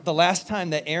The last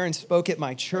time that Aaron spoke at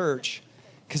my church,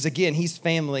 because again, he's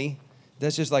family,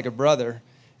 that's just like a brother.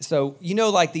 So,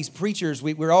 like these preachers,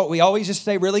 we always just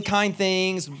say really kind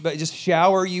things, but just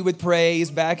shower you with praise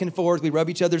back and forth. We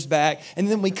rub each other's back. And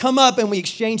then we come up and we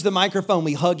exchange the microphone.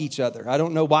 We hug each other. I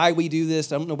don't know why we do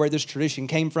this. I don't know where this tradition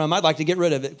came from. I'd like to get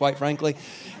rid of it, quite frankly.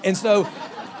 And so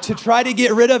to try to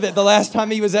get rid of it, the last time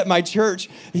he was at my church,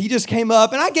 he just came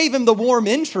up and I gave him the warm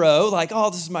intro, like, oh,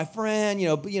 this is my friend,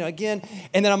 again.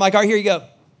 And then I'm like, all right, here you go.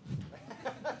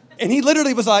 And he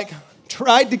literally was like,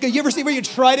 tried to go. You ever see where you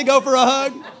try to go for a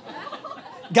hug?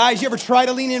 Guys, you ever try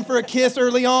to lean in for a kiss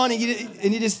early on and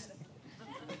you just,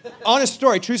 honest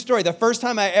story, true story. The first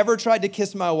time I ever tried to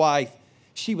kiss my wife,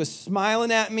 she was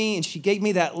smiling at me and she gave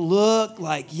me that look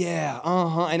like, yeah,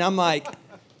 And I'm like,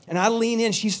 and I lean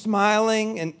in, she's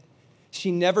smiling and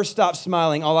she never stopped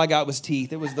smiling. All I got was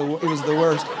teeth. It was the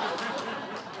worst.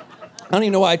 I don't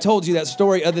even know why I told you that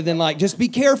story other than like, just be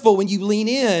careful when you lean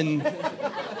in.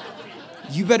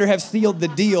 You better have sealed the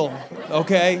deal,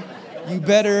 okay? You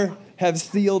better have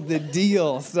sealed the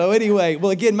deal. So anyway,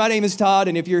 well, again, my name is Todd,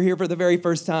 and if you're here for the very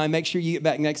first time, make sure you get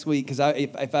back next week, because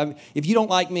if you don't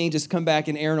like me, just come back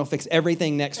and Aaron will fix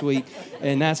everything next week,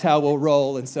 and that's how we'll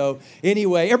roll. And so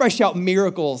anyway, everybody shout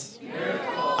miracles.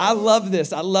 Miracles. I love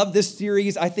this. I love this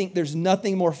series. I think there's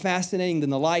nothing more fascinating than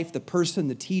the life, the person,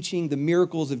 the teaching, the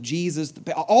miracles of Jesus.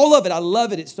 All of it. I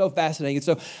love it. It's so fascinating. And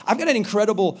so I've got an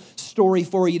incredible story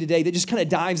for you today that just kind of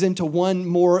dives into one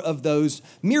more of those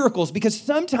miracles, because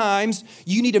sometimes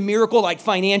you need a miracle like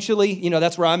financially.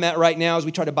 That's where I'm at right now as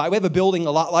we try to buy. We have a building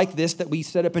a lot like this that we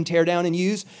set up and tear down and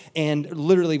use. And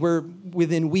literally we're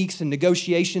within weeks and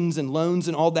negotiations and loans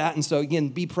and all that. And so again,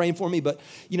 be praying for me. But,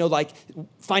 like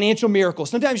financial miracles.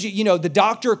 Sometimes the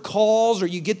doctor calls or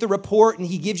you get the report and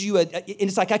he gives you and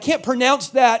it's like, I can't pronounce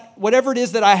that, whatever it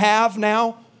is that I have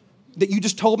now that you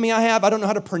just told me I have. I don't know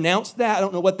how to pronounce that. I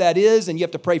don't know what that is. And you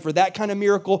have to pray for that kind of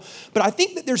miracle. But I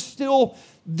think that there's still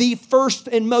the first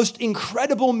and most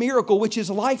incredible miracle, which is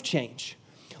life change.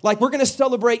 Like we're going to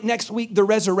celebrate next week the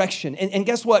resurrection. And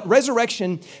guess what?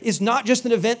 Resurrection is not just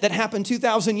an event that happened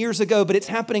 2,000 years ago, but it's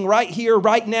happening right here,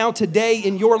 right now, today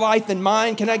in your life and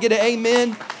mine. Can I get an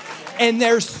amen? And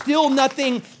there's still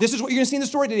nothing, this is what you're going to see in the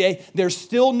story today, there's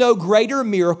still no greater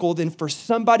miracle than for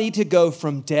somebody to go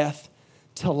from death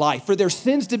to life, for their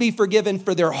sins to be forgiven,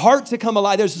 for their heart to come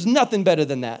alive. There's nothing better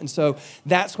than that. And so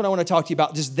that's what I want to talk to you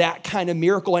about, just that kind of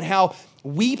miracle and how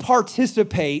we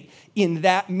participate in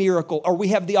that miracle, or we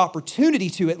have the opportunity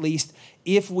to at least,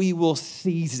 if we will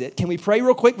seize it. Can we pray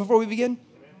real quick before we begin?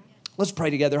 Let's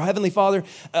pray together. Heavenly Father,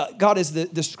 God, as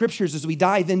the scriptures, as we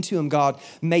dive into them, God,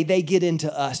 may they get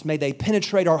into us. May they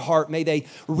penetrate our heart. May they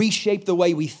reshape the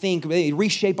way we think. May they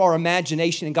reshape our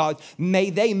imagination. And God, may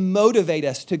they motivate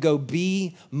us to go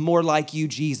be more like you,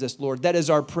 Jesus, Lord. That is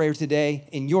our prayer today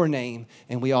in your name.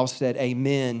 And we all said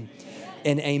amen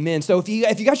and amen. So if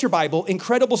you got your Bible,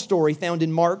 incredible story found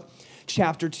in Mark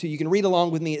chapter 2. You can read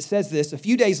along with me. It says this: a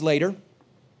few days later,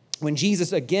 when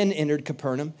Jesus again entered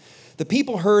Capernaum, the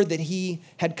people heard that he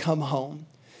had come home.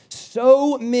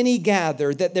 So many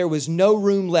gathered that there was no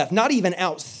room left, not even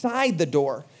outside the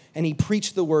door, and he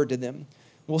preached the word to them.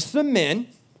 Well, some men,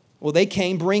 they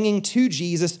came bringing to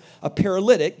Jesus a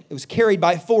paralytic. It was carried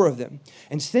by 4 of them.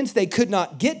 And since they could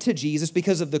not get to Jesus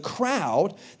because of the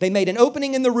crowd, they made an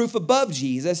opening in the roof above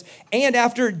Jesus, and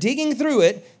after digging through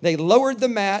it, they lowered the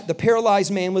mat the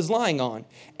paralyzed man was lying on.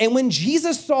 And when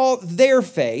Jesus saw their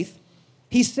faith,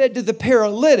 he said to the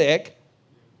paralytic,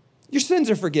 your sins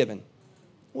are forgiven.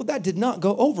 Well, that did not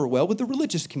go over well with the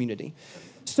religious community.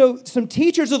 So some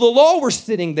teachers of the law were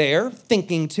sitting there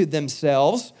thinking to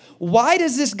themselves, why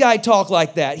does this guy talk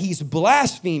like that? He's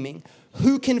blaspheming.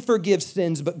 Who can forgive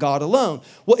sins but God alone?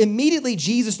 Well, immediately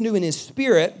Jesus knew in his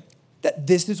spirit that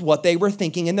this is what they were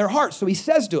thinking in their hearts. So he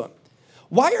says to him,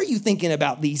 why are you thinking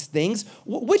about these things?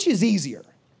 Which is easier?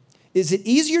 Is it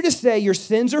easier to say your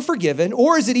sins are forgiven,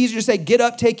 or is it easier to say, get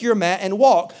up, take your mat, and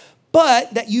walk?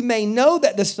 But that you may know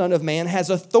that the Son of Man has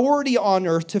authority on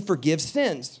earth to forgive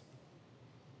sins.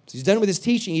 So he's done with his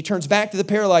teaching. He turns back to the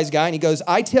paralyzed guy and he goes,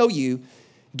 I tell you,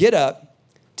 get up,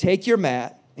 take your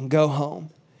mat, and go home.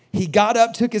 He got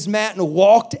up, took his mat, and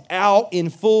walked out in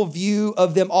full view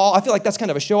of them all. I feel like that's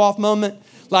kind of a show-off moment.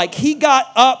 Like he got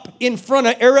up in front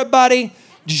of everybody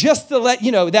just to let,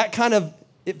 that kind of,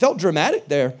 it felt dramatic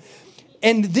there.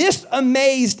 And this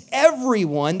amazed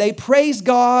everyone. They praised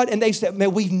God and they said,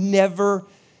 man, we've never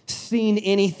seen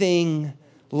anything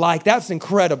like that. That's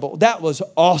incredible. That was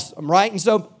awesome, right? And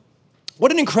so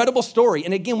What an incredible story.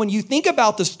 And again, when you think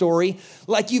about the story,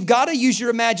 like you've got to use your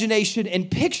imagination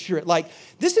and picture it. Like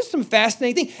this is some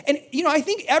fascinating thing. And, I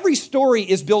think every story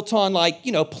is built on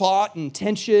plot and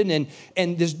tension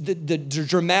and this, the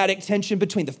dramatic tension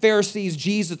between the Pharisees,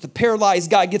 Jesus, the paralyzed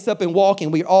guy gets up and walks,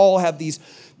 and we all have these,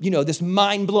 this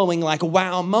mind-blowing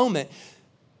wow moment.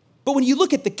 But when you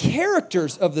look at the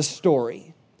characters of the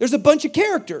story, there's a bunch of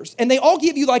characters, and they all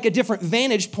give you a different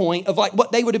vantage point of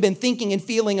what they would have been thinking and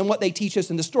feeling and what they teach us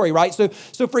in the story, right?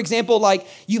 So for example,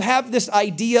 you have this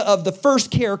idea of the first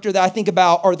character that I think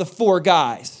about are the four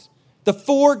guys. The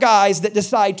four guys that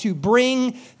decide to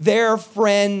bring their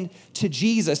friend to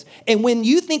Jesus. And when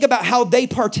you think about how they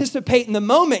participate in the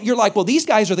moment, you're like, well, these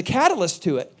guys are the catalyst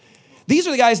to it. These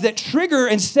are the guys that trigger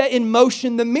and set in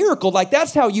motion the miracle.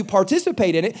 That's how you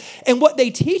participate in it. And what they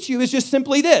teach you is just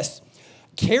simply this.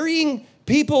 Carrying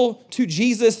people to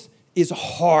Jesus is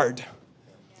hard.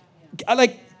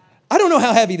 I don't know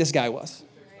how heavy this guy was.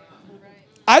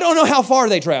 I don't know how far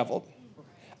they traveled.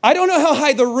 I don't know how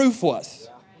high the roof was.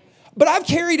 But I've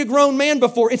carried a grown man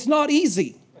before. It's not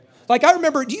easy. I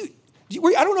remember, I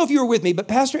don't know if you were with me, but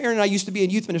Pastor Aaron and I used to be in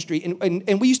youth ministry,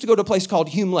 and we used to go to a place called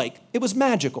Hume Lake. It was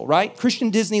magical, right?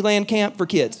 Christian Disneyland camp for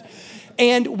kids.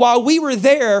 And while we were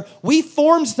there, we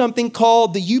formed something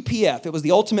called the UPF. It was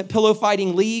the Ultimate Pillow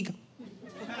Fighting League.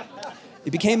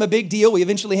 It became a big deal. We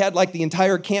eventually had the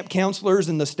entire camp counselors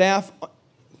and the staff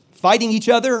fighting each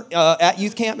other at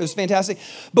youth camp. It was fantastic.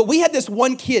 But we had this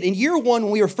one kid. In year one,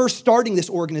 when we were first starting this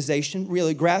organization,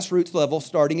 really grassroots level,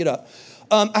 starting it up,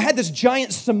 I had this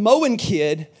giant Samoan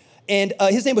kid, and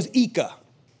his name was Ika.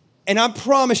 And I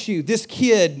promise you, this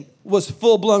kid was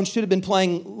full-blown, should have been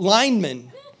playing lineman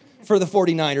for the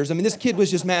 49ers. I mean, this kid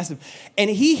was just massive. And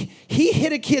he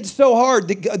hit a kid so hard,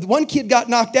 the one kid got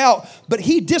knocked out, but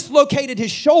he dislocated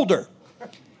his shoulder.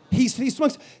 He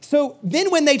swung. So then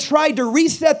when they tried to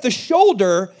reset the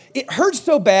shoulder, it hurt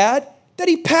so bad that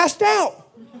he passed out.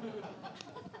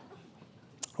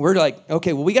 We're like,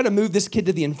 okay, well, we got to move this kid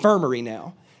to the infirmary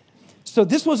now. So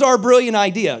this was our brilliant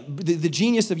idea, the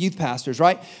genius of youth pastors,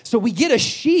 right? So we get a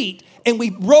sheet and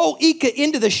we roll Ika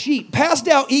into the sheet, passed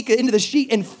out Ika into the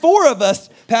sheet, and four of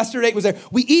us, Pastor Nate was there,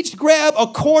 we each grab a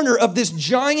corner of this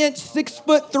giant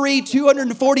 6'3",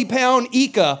 240-pound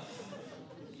Ika.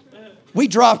 We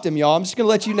dropped him, y'all. I'm just going to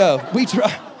let you know.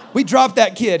 We dropped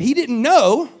that kid. He didn't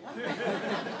know.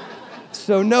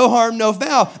 So no harm, no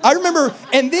foul. I remember,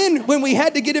 and then when we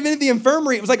had to get him into the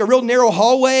infirmary, it was a real narrow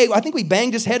hallway. I think we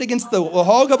banged his head against the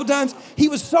wall a couple times. He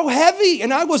was so heavy,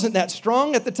 and I wasn't that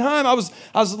strong at the time. I was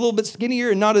a little bit skinnier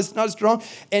and not as strong.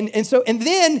 And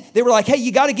then they were like, hey,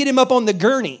 you got to get him up on the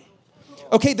gurney.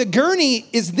 Okay, the gurney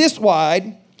is this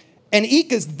wide, and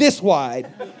Ika's this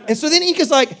wide. And so then Ika's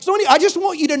like, so I just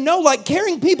want you to know,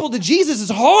 carrying people to Jesus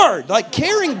is hard.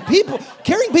 Carrying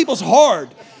people's hard.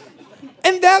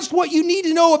 And that's what you need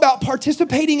to know about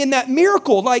participating in that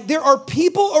miracle. There are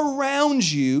people around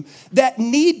you that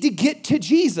need to get to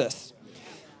Jesus.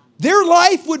 Their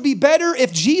life would be better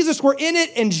if Jesus were in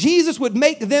it, and Jesus would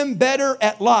make them better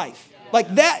at life.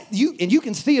 That, you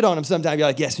can see it on them sometimes. You're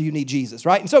like, yes, you need Jesus,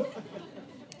 right? And so,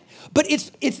 but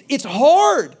it's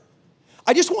hard.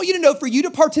 I just want you to know, for you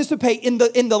to participate in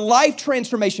the life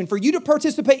transformation, for you to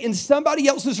participate in somebody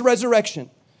else's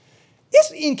resurrection,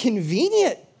 it's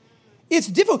inconvenient. It's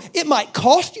difficult. It might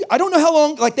cost you. I don't know how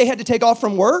long, they had to take off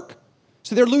from work.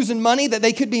 So they're losing money that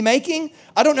they could be making.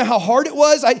 I don't know how hard it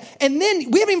was. And then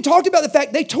we haven't even talked about the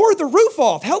fact they tore the roof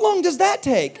off. How long does that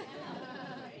take?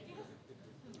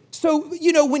 So,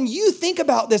 when you think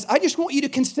about this, I just want you to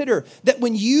consider that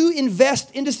when you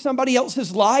invest into somebody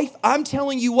else's life, I'm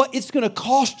telling you what, it's going to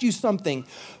cost you something,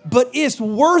 but it's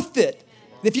worth it.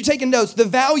 If you're taking notes, the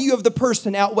value of the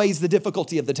person outweighs the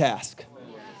difficulty of the task.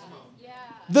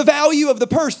 The value of the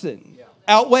person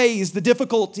outweighs the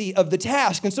difficulty of the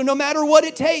task. And so no matter what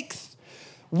it takes,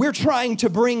 we're trying to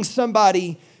bring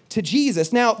somebody to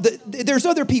Jesus. Now, there's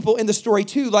other people in the story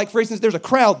too. For instance, there's a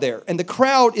crowd there. And the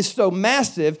crowd is so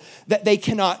massive that they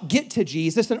cannot get to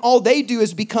Jesus. And all they do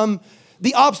is become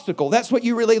the obstacle. That's what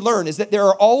you really learn, is that there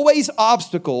are always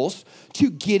obstacles to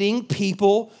getting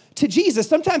people to Jesus.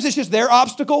 Sometimes it's just their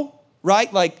obstacle, right?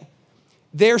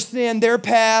 Their sin, their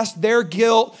past, their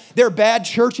guilt, their bad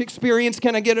church experience.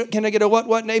 Can I get a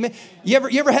what name it? You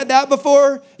ever had that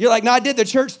before? You're like, no, I did the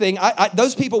church thing.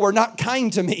 Those people were not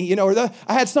kind to me, or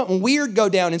I had something weird go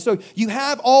down. And so you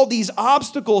have all these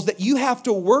obstacles that you have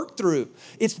to work through.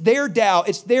 It's their doubt,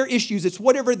 it's their issues, it's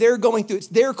whatever they're going through, it's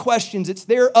their questions, it's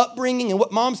their upbringing and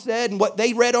what mom said and what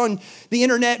they read on the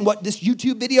internet and what this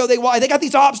YouTube video they watched. They got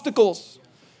these obstacles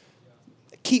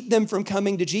that keep them from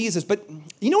coming to Jesus. But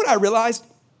you know what I realized?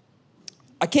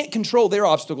 I can't control their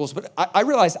obstacles, but I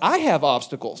realize I have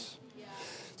obstacles.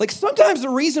 Like sometimes the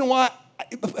reason why,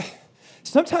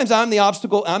 sometimes I'm the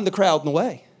obstacle, I'm the crowd in the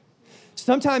way.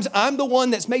 Sometimes I'm the one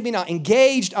that's maybe not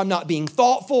engaged, I'm not being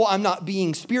thoughtful, I'm not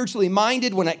being spiritually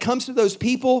minded when it comes to those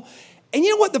people. And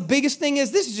you know what the biggest thing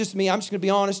is? This is just me, I'm just gonna be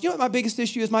honest. You know what my biggest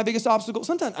issue is, my biggest obstacle?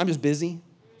 Sometimes I'm just busy.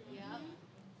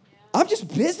 I'm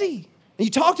just busy. And you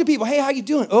talk to people, hey, how you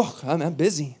doing? Oh, I'm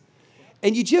busy.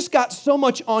 And you just got so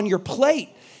much on your plate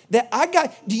that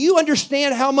do you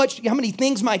understand how many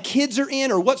things my kids are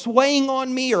in or what's weighing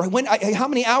on me or how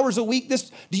many hours a week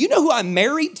do you know who I'm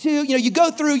married to? You know, you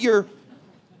go through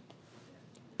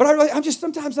but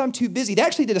sometimes I'm too busy. They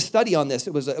actually did a study on this.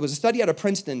 It was a study out of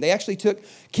Princeton. They actually took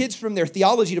kids from their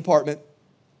theology department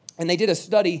and they did a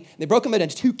study. They broke them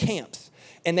into 2 camps.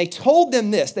 And they told them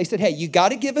this. They said, hey, you got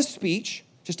to give a speech,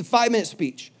 just a 5-minute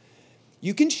speech.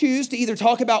 You can choose to either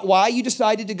talk about why you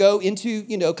decided to go into,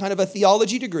 kind of a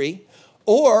theology degree,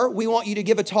 or we want you to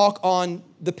give a talk on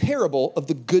the parable of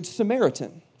the Good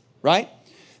Samaritan, right?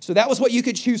 So that was what you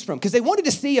could choose from, because they wanted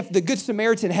to see if the Good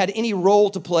Samaritan had any role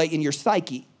to play in your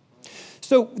psyche.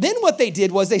 So then what they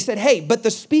did was they said, hey, but the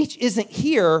speech isn't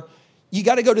here. You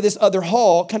got to go to this other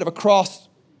hall kind of across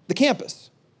the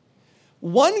campus.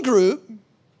 One group,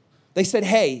 they said,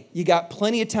 hey, you got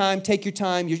plenty of time. Take your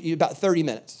time. You're about 30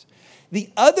 minutes. The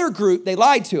other group, they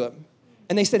lied to him.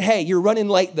 And they said, hey, you're running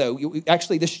late, though.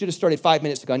 Actually, this should have started 5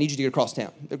 minutes ago. I need you to get across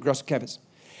the campus.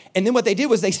 And then what they did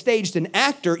was they staged an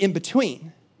actor in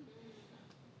between.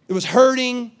 It was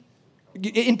hurting,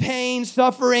 in pain,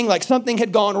 suffering, like something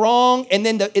had gone wrong. And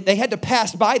then they had to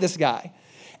pass by this guy.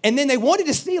 And then they wanted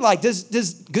to see, like, does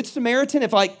Good Samaritan,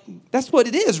 if like, that's what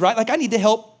it is, right? Like, I need to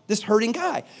help this hurting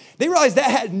guy. They realized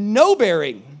that had no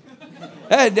bearing.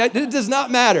 That does not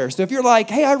matter. So if you're like,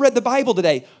 hey, I read the Bible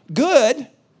today, good.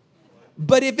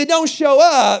 But if it don't show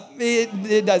up,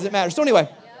 it doesn't matter. So anyway,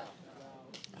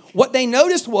 what they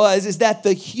noticed is that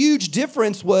the huge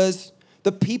difference was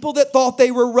the people that thought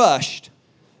they were rushed,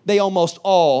 they almost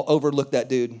all overlooked that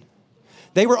dude.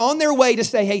 They were on their way to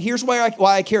say, hey, here's why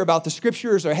I care about the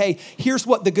scriptures, or hey, here's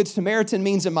what the Good Samaritan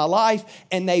means in my life.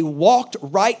 And they walked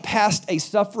right past a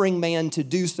suffering man to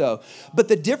do so. But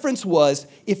the difference was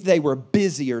if they were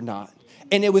busy or not.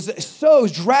 And it was so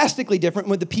drastically different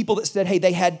with the people that said, hey,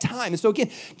 they had time. And so again,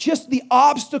 just the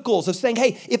obstacles of saying,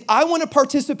 hey, if I want to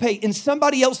participate in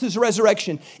somebody else's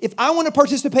resurrection, if I want to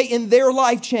participate in their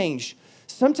life change,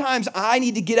 sometimes I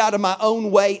need to get out of my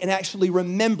own way and actually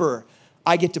remember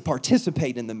I get to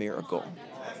participate in the miracle.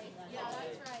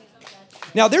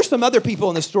 Now, there's some other people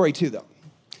in the story too, though.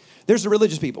 There's the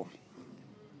religious people.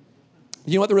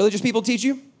 You know what the religious people teach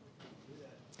you?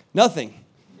 Nothing.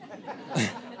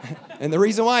 And the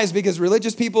reason why is because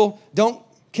religious people don't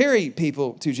carry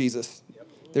people to Jesus.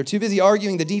 They're too busy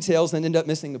arguing the details and end up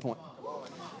missing the point.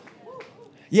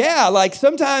 Yeah,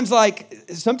 sometimes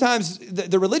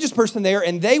the religious person there,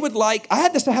 and they would I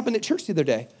had this happen at church the other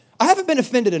day. I haven't been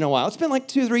offended in a while. It's been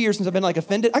 2 or 3 years since I've been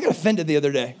offended. I got offended the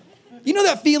other day. You know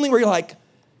that feeling where you're like,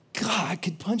 God, I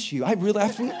could punch you.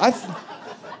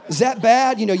 Is that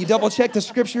bad? You double check the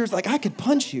scriptures. I could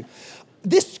punch you.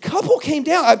 This couple came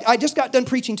down. I just got done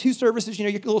preaching 2 services. You're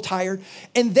a little tired.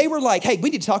 And they were like, hey,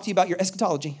 we need to talk to you about your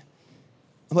eschatology.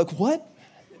 I'm like, what?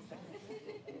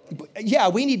 Yeah,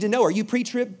 we need to know. Are you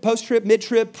pre-trib, post-trib,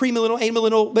 mid-trib, premillennial,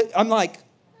 amillennial? But I'm like,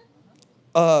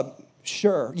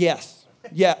 sure, yes.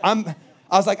 Yeah, I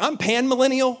was like, I'm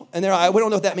pan-millennial. And they're like, we don't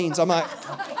know what that means. I'm like,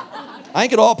 I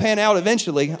think it'll all pan out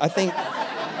eventually. I think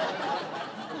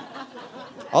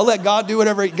I'll let God do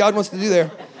whatever God wants to do there.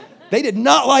 They did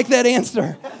not like that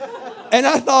answer. And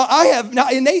I thought, I have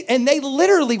not, and they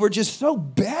literally were just so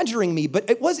badgering me, but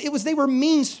it was they were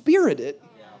mean-spirited.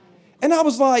 And I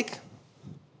was like,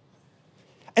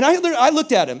 and I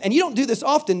looked at him, and you don't do this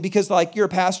often because you're a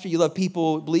pastor, you love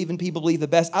people, believe the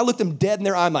best. I looked them dead in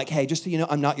their eye. I'm like, hey, just so you know,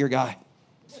 I'm not your guy,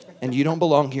 and you don't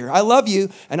belong here. I love you,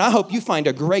 and I hope you find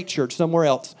a great church somewhere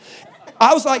else.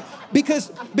 I was like, because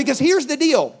here's the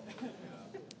deal.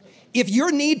 If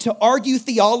your need to argue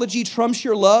theology trumps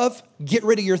your love, get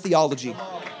rid of your theology.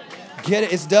 Get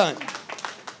it, it's done.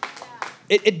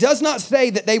 It does not say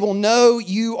that they will know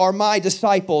you are my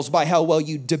disciples by how well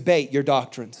you debate your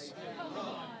doctrines.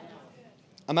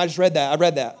 I just read that. I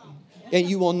read that. And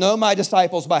you will know my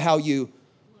disciples by how you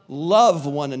love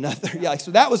one another. Yeah,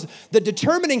 so that was the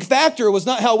determining factor was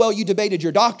not how well you debated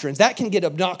your doctrines. That can get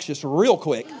obnoxious real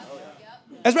quick.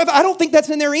 As a matter of fact, I don't think that's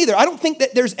in there either. I don't think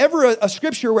that there's ever a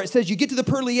scripture where it says you get to the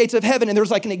pearly gates of heaven and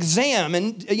there's an exam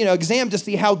and, exam to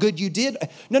see how good you did.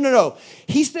 No.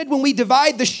 He said when we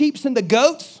divide the sheep and the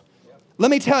goats, let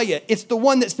me tell you, it's the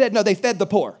one that said, no, they fed the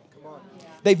poor.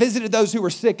 They visited those who were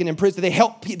sick and in prison. They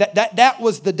helped people. That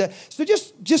was so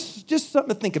just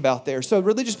something to think about there. So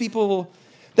religious people,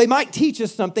 they might teach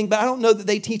us something, but I don't know that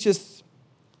they teach us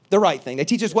the right thing. They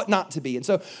teach us what not to be. And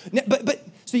so,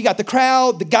 so you got the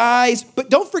crowd, the guys, but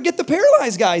don't forget the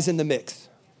paralyzed guys in the mix.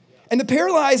 And the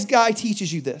paralyzed guy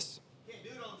teaches you this. Can't do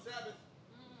it on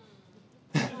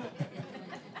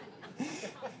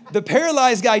Sabbath. The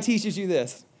paralyzed guy teaches you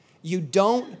this. You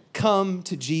don't come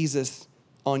to Jesus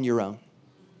on your own.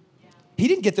 He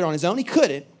didn't get there on his own. He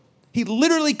couldn't. He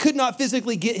literally could not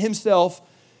physically get himself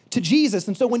to Jesus.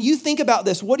 And so when you think about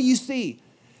this, what do you see?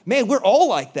 Man, we're all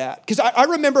like that. Because I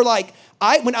remember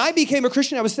when I became a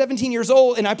Christian, I was 17 years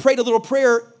old, and I prayed a little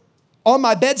prayer on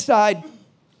my bedside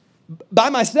by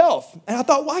myself. And I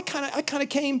thought, well, I kind of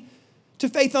came to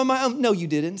faith on my own. No, you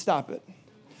didn't. Stop it.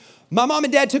 My mom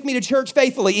and dad took me to church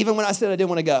faithfully, even when I said I didn't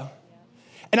want to go.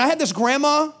 And I had this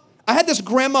grandma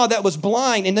that was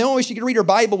blind, and the only way she could read her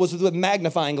Bible was with a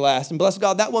magnifying glass. And bless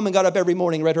God, that woman got up every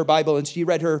morning, read her Bible, and she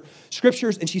read her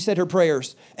scriptures, and she said her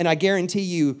prayers. And I guarantee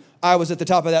you, I was at the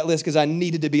top of that list because I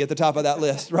needed to be at the top of that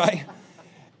list, right?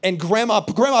 And grandma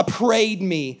prayed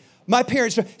me. My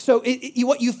parents, so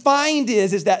what you find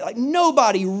is that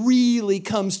nobody really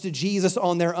comes to Jesus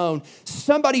on their own.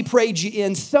 Somebody prayed you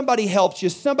in, somebody helped you,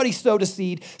 somebody sowed a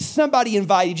seed, somebody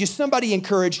invited you, somebody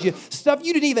encouraged you. Stuff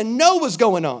you didn't even know was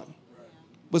going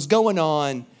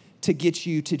on to get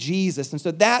you to Jesus. And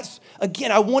so that's,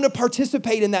 again, I want to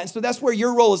participate in that. And so that's where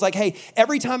your role is hey,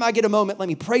 every time I get a moment, let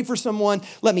me pray for someone.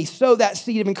 Let me sow that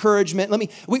seed of encouragement.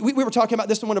 We were talking about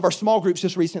this in one of our small groups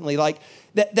just recently,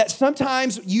 that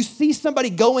sometimes you see somebody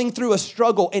going through a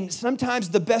struggle, and sometimes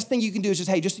the best thing you can do is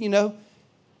just, hey, just so you know,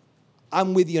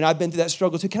 I'm with you, and I've been through that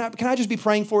struggle too. Can I just be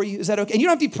praying for you? Is that okay? And you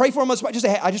don't have to pray for them much. Just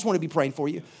say, hey, I just want to be praying for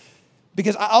you.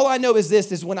 Because all I know is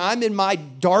this, is when I'm in my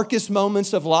darkest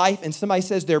moments of life and somebody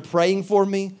says they're praying for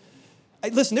me,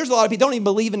 listen, there's a lot of people who don't even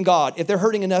believe in God. If they're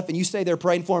hurting enough and you say they're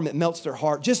praying for them, it melts their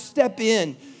heart. Just step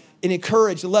in and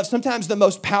encourage, love. Sometimes the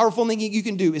most powerful thing you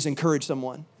can do is encourage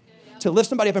someone. To lift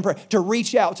somebody up in prayer, to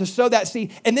reach out, to sow that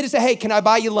seed, and then to say, hey, can I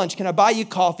buy you lunch? Can I buy you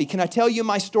coffee? Can I tell you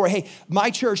my story? Hey,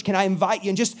 my church, can I invite you?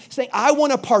 And just say, I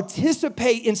want to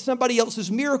participate in somebody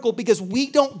else's miracle because we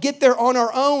don't get there on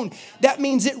our own. That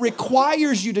means it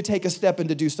requires you to take a step and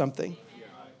to do something.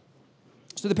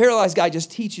 So the paralyzed guy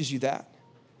just teaches you that.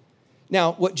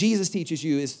 Now, what Jesus teaches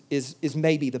you is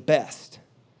maybe the best.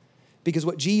 Because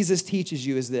what Jesus teaches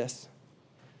you is this.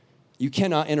 You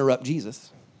cannot interrupt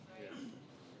Jesus.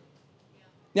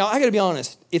 Now, I got to be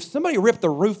honest. If somebody ripped the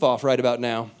roof off right about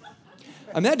now,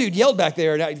 that dude yelled back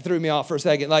there and that threw me off for a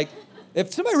second.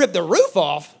 If somebody ripped the roof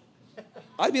off,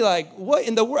 I'd be like, what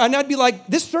in the world? And I'd be like,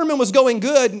 this sermon was going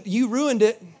good. You ruined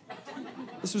it.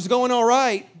 This was going all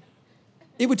right.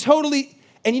 It would totally,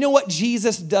 and you know what?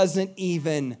 Jesus doesn't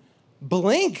even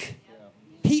blink.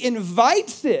 He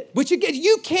invites it, which again,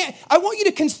 you can't, I want you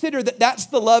to consider that that's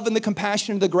the love and the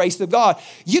compassion and the grace of God.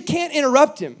 You can't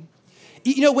interrupt him.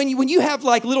 You know, when you have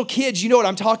little kids, you know what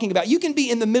I'm talking about. You can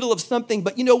be in the middle of something,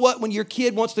 but you know what? When your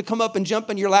kid wants to come up and jump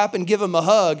in your lap and give them a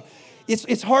hug,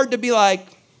 it's hard to be like,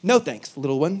 no thanks,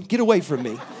 little one, get away from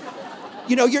me.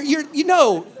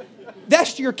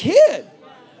 That's your kid.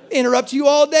 Interrupt you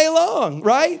all day long,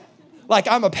 right?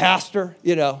 I'm a pastor,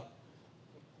 I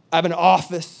have an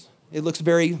office. It looks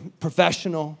very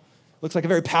professional. Looks like a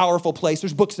very powerful place.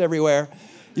 There's books everywhere.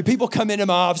 People come into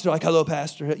my office, they're like, hello,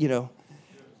 pastor,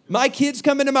 My kids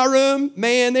come into my room,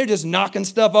 man, they're just knocking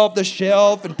stuff off the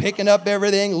shelf and picking up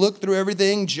everything, look through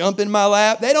everything, jump in my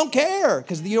lap. They don't care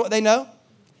because you know what they know?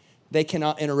 They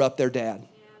cannot interrupt their dad.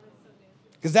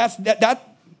 Because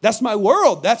that's my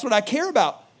world. That's what I care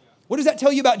about. What does that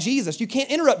tell you about Jesus? You can't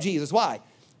interrupt Jesus. Why?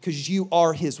 Because you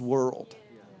are his world.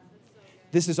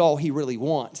 This is all he really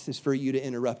wants, is for you to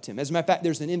interrupt him. As a matter of fact,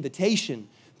 there's an invitation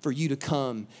for you to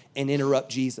come and interrupt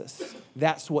Jesus.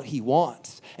 That's what he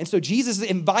wants. And so Jesus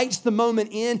invites the moment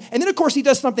in. And then, of course, he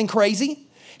does something crazy.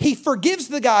 He forgives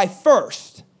the guy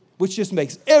first, which just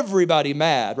makes everybody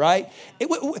mad, right?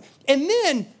 And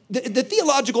then the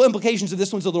theological implications of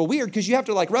this one's a little weird because you have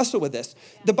to wrestle with this.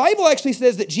 The Bible actually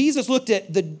says that Jesus looked at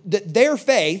their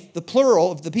faith, the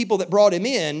plural of the people that brought him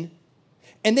in,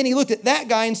 and then he looked at that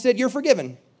guy and said, you're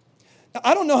forgiven. Now,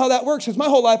 I don't know how that works because my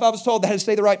whole life I was told that I had to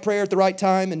say the right prayer at the right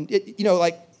time. And,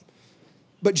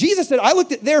 but Jesus said, I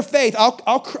looked at their faith.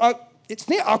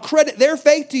 I'll credit their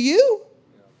faith to you.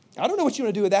 I don't know what you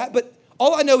want to do with that. But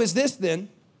all I know is this then.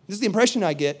 This is the impression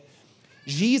I get.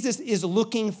 Jesus is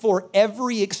looking for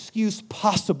every excuse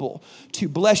possible to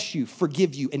bless you,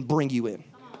 forgive you, and bring you in.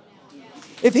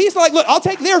 If he's like, look, I'll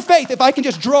take their faith if I can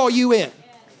just draw you in.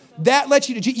 That lets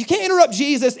you to, you can't interrupt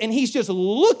Jesus, and he's just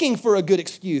looking for a good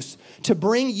excuse to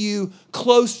bring you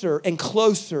closer and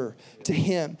closer to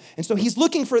him. And so he's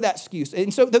looking for that excuse.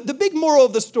 And so the big moral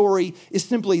of the story is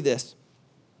simply this,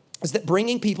 is that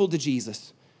bringing people to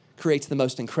Jesus creates the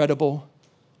most incredible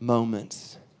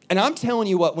moments. And I'm telling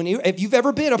you what, if you've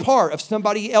ever been a part of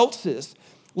somebody else's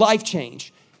life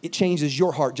change, it changes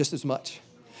your heart just as much.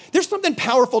 There's something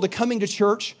powerful to coming to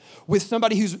church with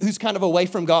somebody who's kind of away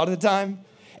from God at the time.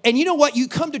 And you know what? You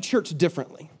come to church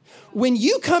differently. When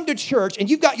you come to church and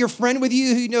you've got your friend with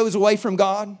you who you know is away from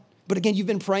God, but again, you've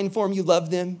been praying for them, you love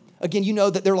them. Again, you know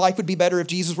that their life would be better if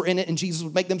Jesus were in it and Jesus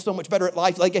would make them so much better at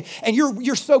life. And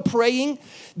you're so praying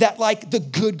that like the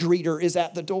good greeter is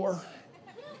at the door.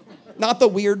 Not the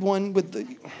weird one with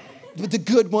the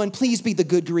good one. Please be the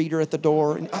good greeter at the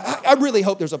door. And I really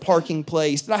hope there's a parking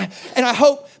place. And I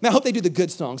hope they do the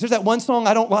good songs. There's that one song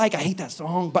I don't like. I hate that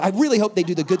song, but I really hope they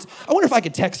do the good. I wonder if I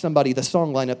could text somebody the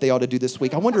song lineup they ought to do this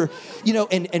week. I wonder,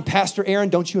 and Pastor Aaron,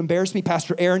 don't you embarrass me.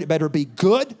 Pastor Aaron, it better be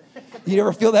good. You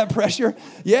ever feel that pressure?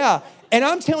 Yeah. And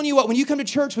I'm telling you what, when you come to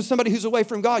church with somebody who's away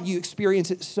from God, you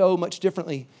experience it so much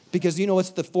differently because it's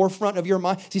the forefront of your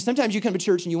mind. See, sometimes you come to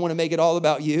church and you want to make it all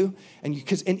about you, and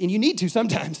you need to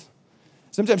sometimes.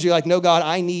 Sometimes you're like, no, God,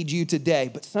 I need you today.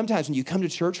 But sometimes when you come to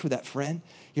church with that friend,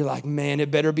 you're like, man, it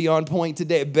better be on point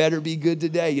today. It better be good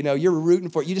today. You're rooting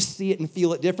for it. You just see it and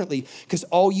feel it differently because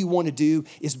all you want to do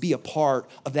is be a part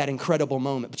of that incredible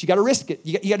moment. But you got to risk it.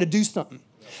 You got to do something.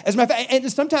 As a matter of fact,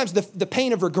 and sometimes the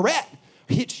pain of regret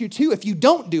hits you too if you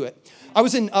don't do it. I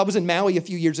was in Maui a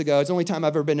few years ago. It's the only time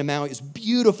I've ever been to Maui. It's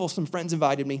beautiful. Some friends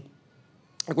invited me.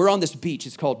 We're on this beach.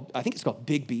 I think it's called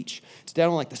Big Beach. It's down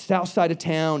on like the south side of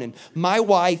town. And my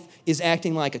wife is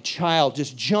acting like a child,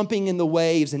 just jumping in the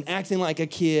waves and acting like a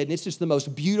kid. And it's just the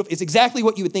most beautiful. It's exactly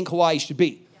what you would think Hawaii should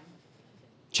be.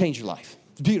 Change your life.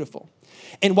 It's beautiful.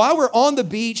 And while we're on the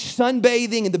beach,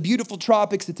 sunbathing in the beautiful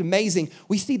tropics, it's amazing.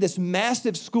 We see this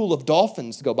massive school of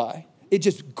dolphins go by. It's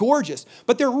just gorgeous.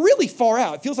 But they're really far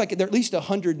out. It feels like they're at least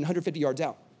 100 and 150 yards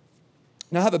out.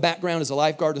 And I have a background as a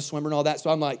lifeguard, a swimmer, and all that. So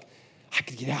I'm like, I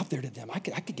could get out there to them. I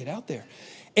could get out there.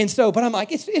 And so, but I'm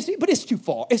like, it's too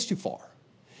far. It's too far.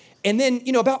 And then,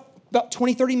 about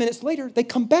 20, 30 minutes later, they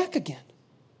come back again.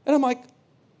 And I'm like,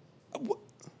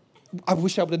 I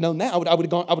wish I would have known that. I would have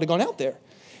gone out there.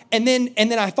 And then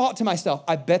I thought to myself,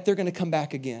 I bet they're going to come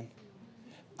back again.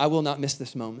 I will not miss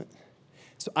this moment.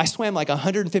 So I swam like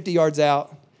 150 yards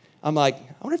out. I'm like,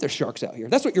 I wonder if there's sharks out here.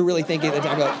 That's what you're really thinking at the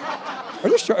time.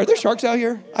 Are there sharks out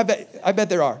here? I bet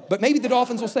there are. But maybe the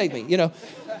dolphins will save me,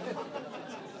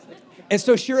 And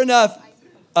so sure enough,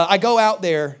 I go out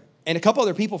there, and a couple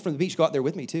other people from the beach go out there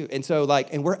with me too. And so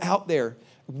and we're out there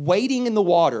waiting in the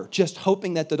water, just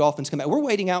hoping that the dolphins come back. We're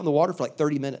waiting out in the water for like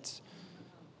 30 minutes.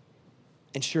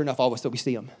 And sure enough, all of a sudden we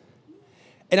see them.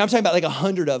 And I'm talking about like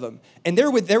 100 of them. And they're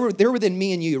within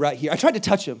me and you right here. I tried to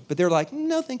touch them, but they're like,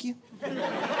 no, thank you.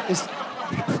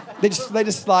 They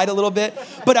just slide a little bit.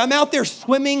 But I'm out there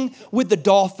swimming with the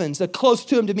dolphins, close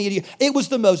to them to me. It was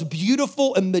the most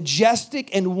beautiful and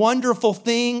majestic and wonderful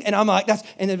thing. And I'm like,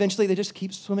 and eventually they just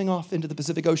keep swimming off into the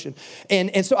Pacific Ocean.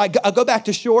 And so I go back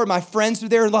to shore. My friends are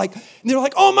there and they're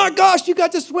like, oh my gosh, you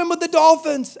got to swim with the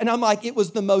dolphins. And I'm like, it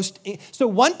was the most. So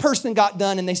one person got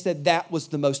done and they said, that was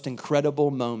the most incredible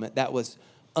moment. That was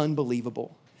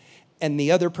unbelievable. And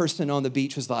the other person on the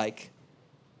beach was like,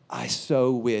 I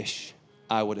so wish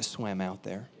I would have swam out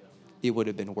there. It would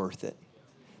have been worth it.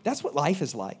 That's what life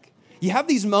is like. You have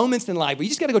these moments in life where you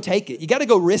just got to go take it. You got to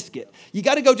go risk it. You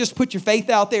got to go just put your faith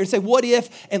out there and say, what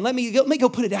if? And let me go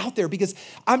put it out there because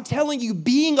I'm telling you,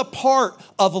 being a part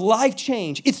of life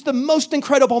change, it's the most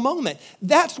incredible moment.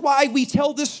 That's why we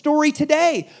tell this story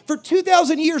today. For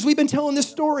 2,000 years, we've been telling this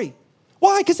story.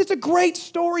 Why? Because it's a great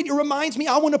story. It reminds me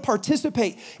I want to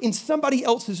participate in somebody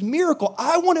else's miracle.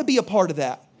 I want to be a part of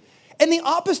that. And the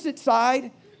opposite side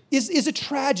is a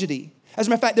tragedy. As a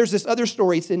matter of fact, there's this other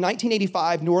story. It's in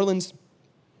 1985, New Orleans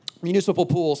municipal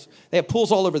pools. They have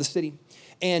pools all over the city.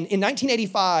 And in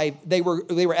 1985, they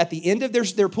were at the end of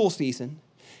their pool season,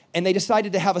 and they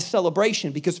decided to have a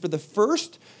celebration because for the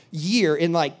first year,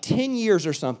 in like 10 years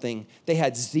or something, they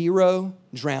had 0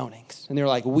 drownings. And they're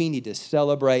like, we need to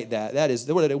celebrate that. That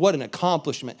is, what an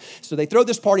accomplishment. So they throw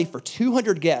this party for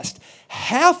 200 guests,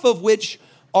 half of which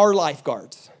are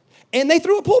lifeguards. And they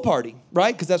threw a pool party,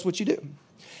 right? Because that's what you do.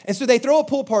 And so they throw a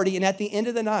pool party, and at the end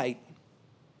of the night,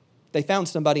 they found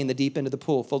somebody in the deep end of the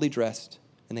pool, fully dressed,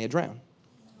 and they had drowned.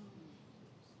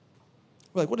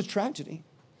 We're like, what a tragedy.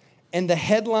 And the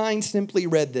headline simply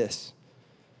read this.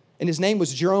 And his name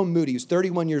was Jerome Moody. He was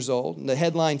 31 years old. And the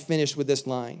headline finished with this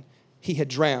line. He had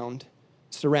drowned,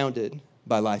 surrounded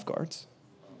by lifeguards.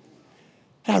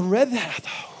 And I read that. I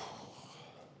thought,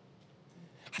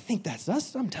 I think that's us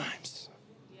sometimes.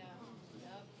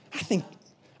 I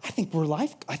think we're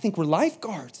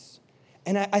lifeguards.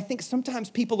 And I think sometimes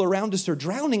people around us are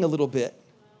drowning a little bit.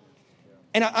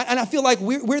 And I feel like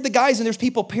we're the guys, and there's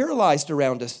people paralyzed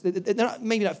around us. They're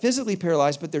maybe not physically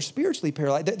paralyzed, but they're spiritually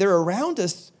paralyzed. They're around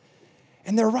us,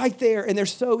 and they're right there, and they're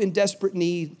so in desperate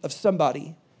need of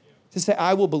somebody to say,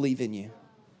 I will believe in you.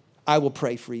 I will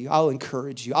pray for you. I'll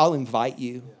encourage you. I'll invite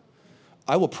you.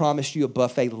 I will promise you a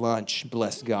buffet lunch,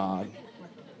 bless God.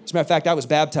 As a matter of fact, I was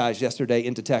baptized yesterday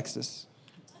into Texas.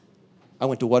 I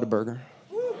went to Whataburger.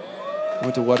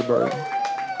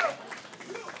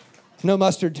 No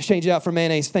mustard, change it out for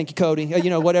mayonnaise. Thank you, Cody.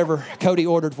 Whatever Cody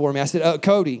ordered for me. I said,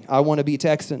 Cody, I want to be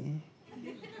Texan.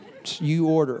 You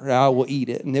order, and I will eat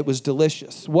it. And it was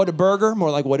delicious. What a burger,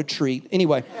 more like what a treat.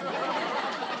 Anyway.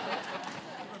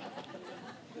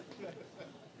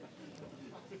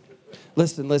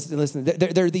 Listen.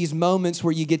 There are these moments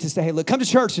where you get to say, hey, look, come to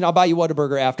church and I'll buy you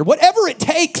Whataburger after. Whatever it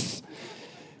takes.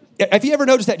 Have you ever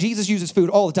noticed that Jesus uses food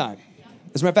all the time?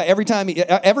 As a matter of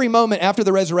fact, every moment after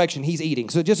the resurrection, he's eating.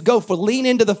 So just lean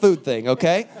into the food thing,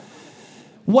 okay?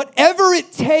 Whatever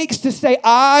it takes to say,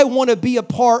 I want to be a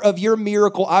part of your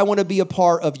miracle. I want to be a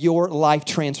part of your life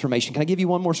transformation. Can I give you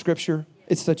one more scripture?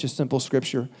 It's such a simple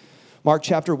scripture. Mark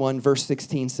chapter 1, verse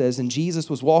 16 says, and Jesus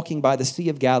was walking by the Sea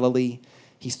of Galilee.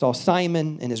 He saw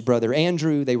Simon and his brother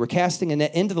Andrew. They were casting a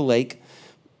net into the lake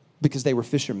because they were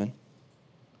fishermen.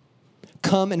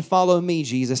 Come and follow me,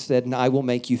 Jesus said, and I will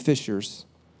make you fishers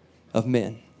of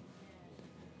men.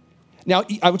 Now,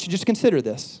 I want you to just consider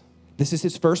this. This is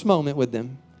his first moment with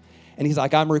them. And he's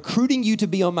like, I'm recruiting you to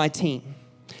be on my team.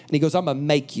 And he goes, I'm going to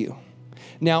make you.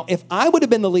 Now, if I would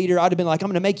have been the leader, I'd have been like, I'm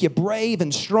going to make you brave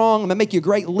and strong. I'm going to make you a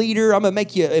great leader. I'm going to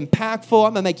make you impactful.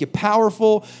 I'm going to make you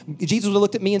powerful. Jesus would have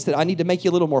looked at me and said, I need to make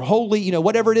you a little more holy,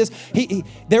 whatever it is.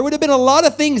 There would have been a lot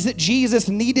of things that Jesus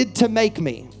needed to make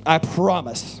me, I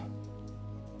promise.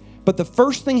 But the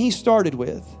first thing he started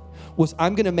with was,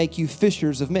 I'm going to make you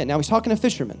fishers of men. Now, he's talking to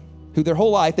fishermen who their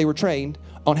whole life they were trained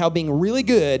on how being really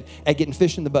good at getting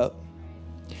fish in the boat.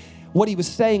 What he was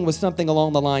saying was something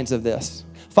along the lines of this.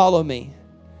 Follow me,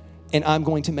 and I'm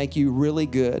going to make you really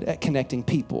good at connecting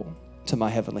people to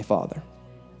my Heavenly Father.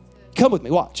 Come with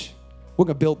me, watch. We're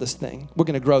going to build this thing. We're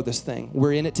going to grow this thing.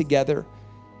 We're in it together.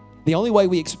 The only way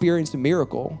we experience a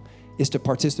miracle is to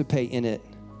participate in it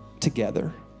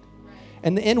together.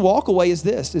 And the end walkaway is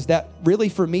this, is that really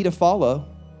for me to follow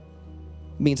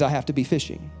means I have to be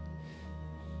fishing.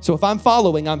 So if I'm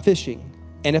following, I'm fishing.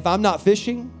 And if I'm not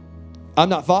fishing, I'm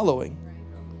not following.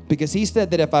 Because he said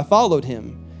that if I followed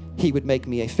him, he would make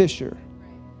me a fisher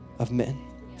of men.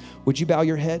 Would you bow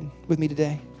your head with me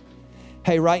today?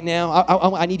 Hey, right now,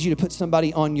 I need you to put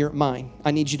somebody on your mind. I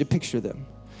need you to picture them.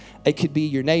 It could be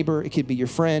your neighbor. It could be your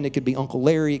friend. It could be Uncle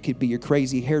Larry. It could be your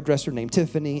crazy hairdresser named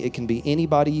Tiffany. It can be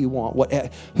anybody you want.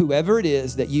 Whoever it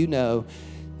is that you know,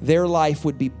 their life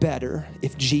would be better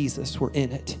if Jesus were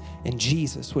in it, and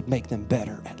Jesus would make them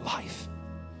better at life.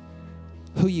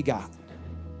 Who you got?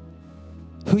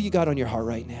 Who you got on your heart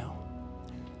right now?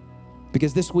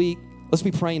 Because this week, let's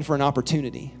be praying for an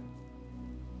opportunity.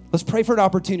 Let's pray for an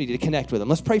opportunity to connect with them.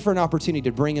 Let's pray for an opportunity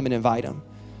to bring them and invite them.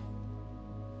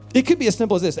 It could be as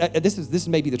simple as this. This is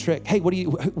maybe the trick. Hey,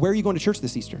 where are you going to church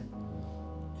this Easter?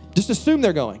 Just assume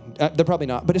they're going. They're probably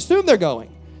not, but assume they're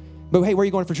going. But hey, where are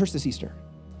you going for church this Easter?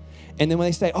 And then when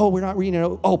they say, oh, we're not reading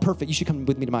it. Oh, perfect. You should come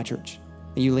with me to my church.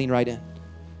 And you lean right in.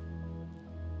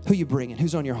 Who you bringing?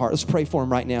 Who's on your heart? Let's pray for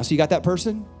them right now. So you got that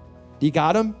person? You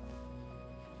got them?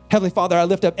 Heavenly Father, I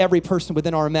lift up every person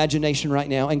within our imagination right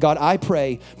now. And God, I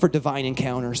pray for divine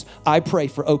encounters. I pray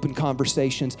for open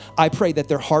conversations. I pray that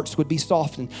their hearts would be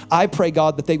softened. I pray,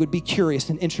 God, that they would be curious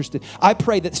and interested. I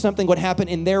pray that something would happen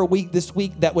in their week this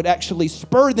week that would actually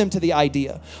spur them to the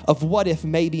idea of what if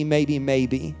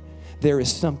maybe there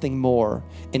is something more,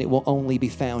 and it will only be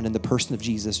found in the person of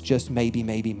Jesus, just maybe.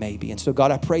 And so,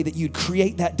 God, I pray that you'd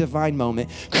create that divine moment,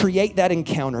 create that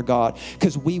encounter, God,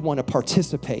 because we want to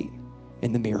participate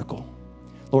in the miracle.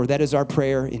 Lord, that is our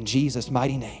prayer in Jesus'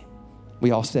 mighty name. We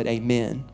all said amen.